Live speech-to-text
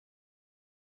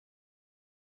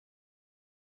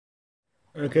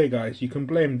Okay guys, you can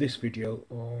blame this video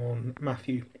on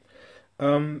Matthew.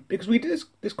 Because we did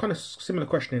this kind of similar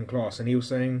question in class and he was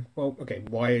saying, well, okay,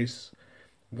 why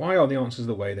are the answers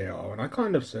the way they are? And I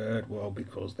kind of said, well,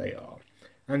 because they are.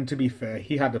 And to be fair,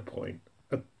 he had a point.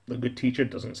 A good teacher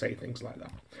doesn't say things like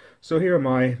that. So here am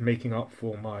I making up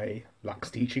for my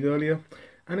lax teaching earlier,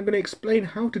 and I'm going to explain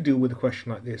how to deal with a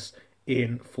question like this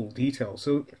in full detail.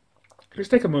 So let's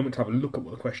take a moment to have a look at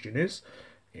what the question is.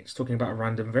 It's talking about a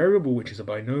random variable, which is a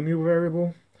binomial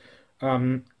variable.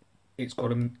 It's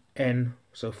got an n,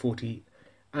 so 40,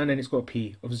 and then it's got a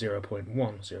p of 0.1,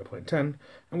 0.10,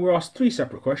 and we're asked three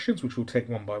separate questions, which we'll take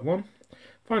one by one.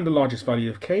 Find the largest value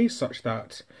of k such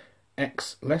that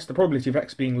the probability of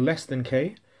x being less than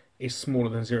k is smaller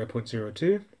than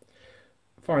 0.02.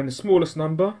 Find the smallest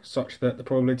number such that the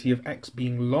probability of x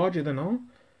being larger than r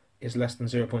is less than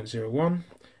 0.01.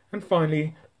 And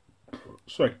finally,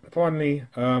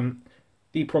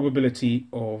 the probability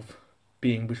of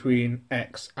being between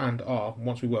x and r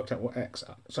once we worked out what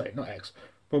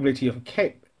probability of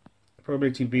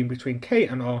being between k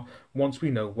and r once we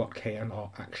know what k and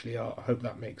r actually are. I hope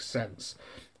that makes sense.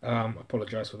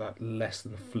 Apologise for that less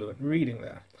than fluent reading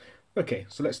there. Okay,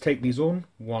 so let's take these on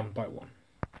one by one.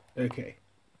 Okay,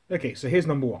 so here's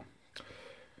number one.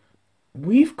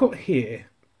 We've got here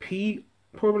p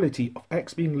probability of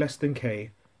x being less than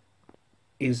k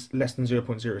is less than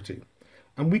 0.02.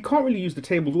 And we can't really use the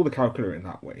tables or the calculator in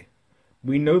that way.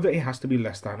 We know that it has to be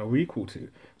less than or equal to.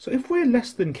 So if we're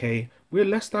less than k, we're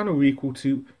less than or equal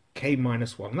to k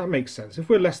minus 1. That makes sense. If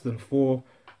we're less than 4,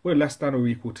 we're less than or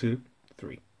equal to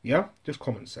 3. Yeah? Just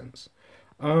common sense.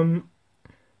 Once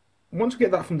we get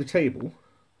that from the table,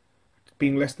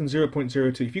 being less than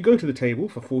 0.02, if you go to the table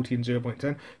for 40 and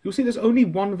 0.10, you'll see there's only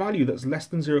one value that's less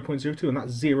than 0.02, and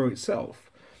that's 0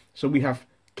 itself. So we have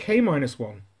k minus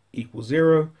 1 equals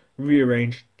 0,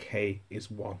 rearrange k is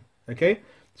 1. Okay?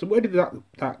 So where did that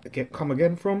come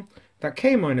again from? That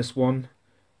k minus 1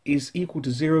 is equal to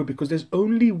 0 because there's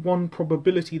only one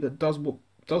probability that does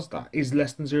that, is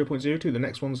less than 0.02. The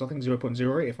next one's, I think,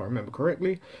 0.08 if I remember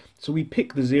correctly. So we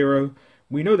pick the 0.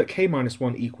 We know that k minus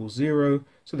 1 equals 0,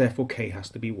 so therefore k has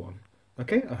to be 1.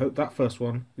 Okay, I hope that first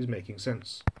one is making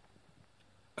sense.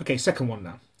 Okay, second one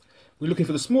now. We're looking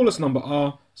for the smallest number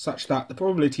r such that the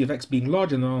probability of x being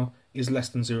larger than r is less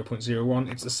than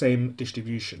 0.01. It's the same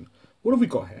distribution. What have we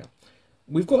got here?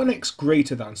 We've got an x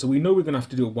greater than, so we know we're going to have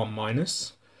to do a 1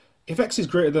 minus. If x is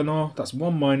greater than r, that's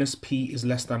 1 minus p is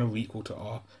less than or equal to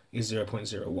r is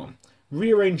 0.01.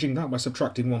 Rearranging that by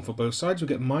subtracting 1 for both sides, we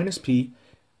get minus p.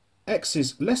 X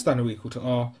is less than or equal to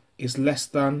r is less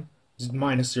than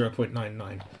minus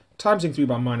 0.99. Timesing through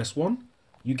by minus 1,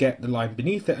 you get the line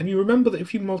beneath it, and you remember that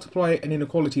if you multiply an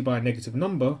inequality by a negative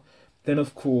number, then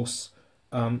of course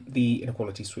the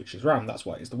inequality switches around. That's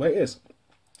why it's the way it is.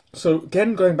 So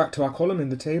again, going back to our column in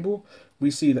the table,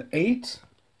 we see that 8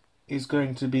 is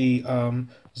going to be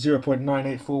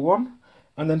 0.9841,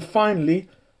 and then finally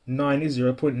 9 is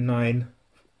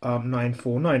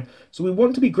 0.9949. So we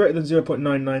want to be greater than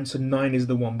 0.99, so 9 is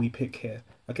the one we pick here.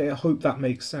 Okay, I hope that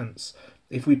makes sense.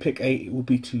 If we pick 8, it will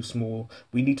be too small.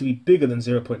 We need to be bigger than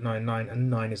 0.99, and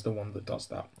 9 is the one that does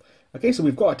that. Okay, so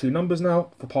we've got our two numbers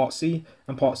now for part C,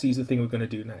 and part C is the thing we're going to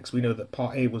do next. We know that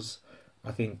part A was,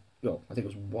 I think it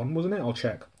was 1, wasn't it? I'll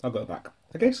check. I'll go back.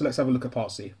 Okay, so let's have a look at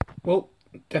part C. Well,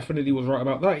 definitely was right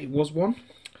about that. It was 1.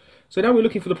 So now we're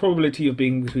looking for the probability of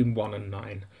being between 1 and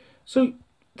 9. So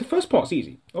the first part's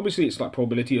easy. Obviously, it's like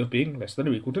probability of being less than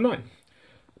or equal to 9.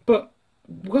 But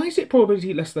why is it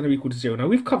probability less than or equal to 0? Now,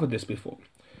 we've covered this before.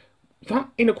 That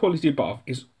inequality above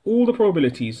is all the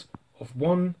probabilities of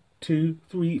 1, 2,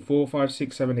 3, 4, 5,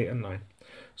 6, 7, 8, and 9.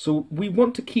 So we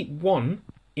want to keep 1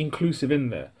 inclusive in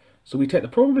there. So we take the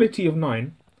probability of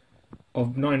 9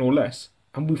 or less,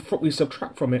 and we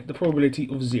subtract from it the probability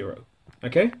of 0.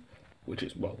 Okay? Which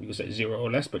is, well, we could say 0 or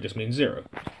less, but just means 0.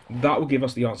 That will give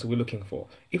us the answer we're looking for.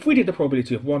 If we did the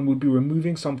probability of 1, we'd be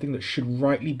removing something that should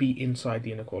rightly be inside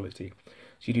the inequality.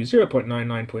 So you do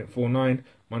 0.99.49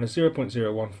 minus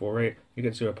 0.0148, you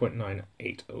get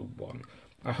 0.9801.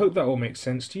 I hope that all makes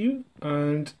sense to you,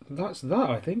 and that's that,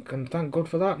 I think, and thank God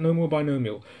for that. No more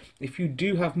binomial. If you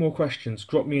do have more questions,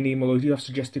 drop me an email, or do you have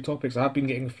suggested topics? I have been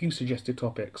getting a few suggested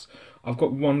topics. I've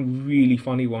got one really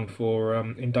funny one for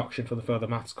induction for the further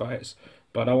maths guys,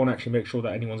 but I want to actually make sure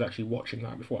that anyone's actually watching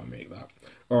that before I make that.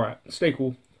 Alright, stay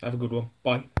cool, have a good one,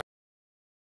 bye.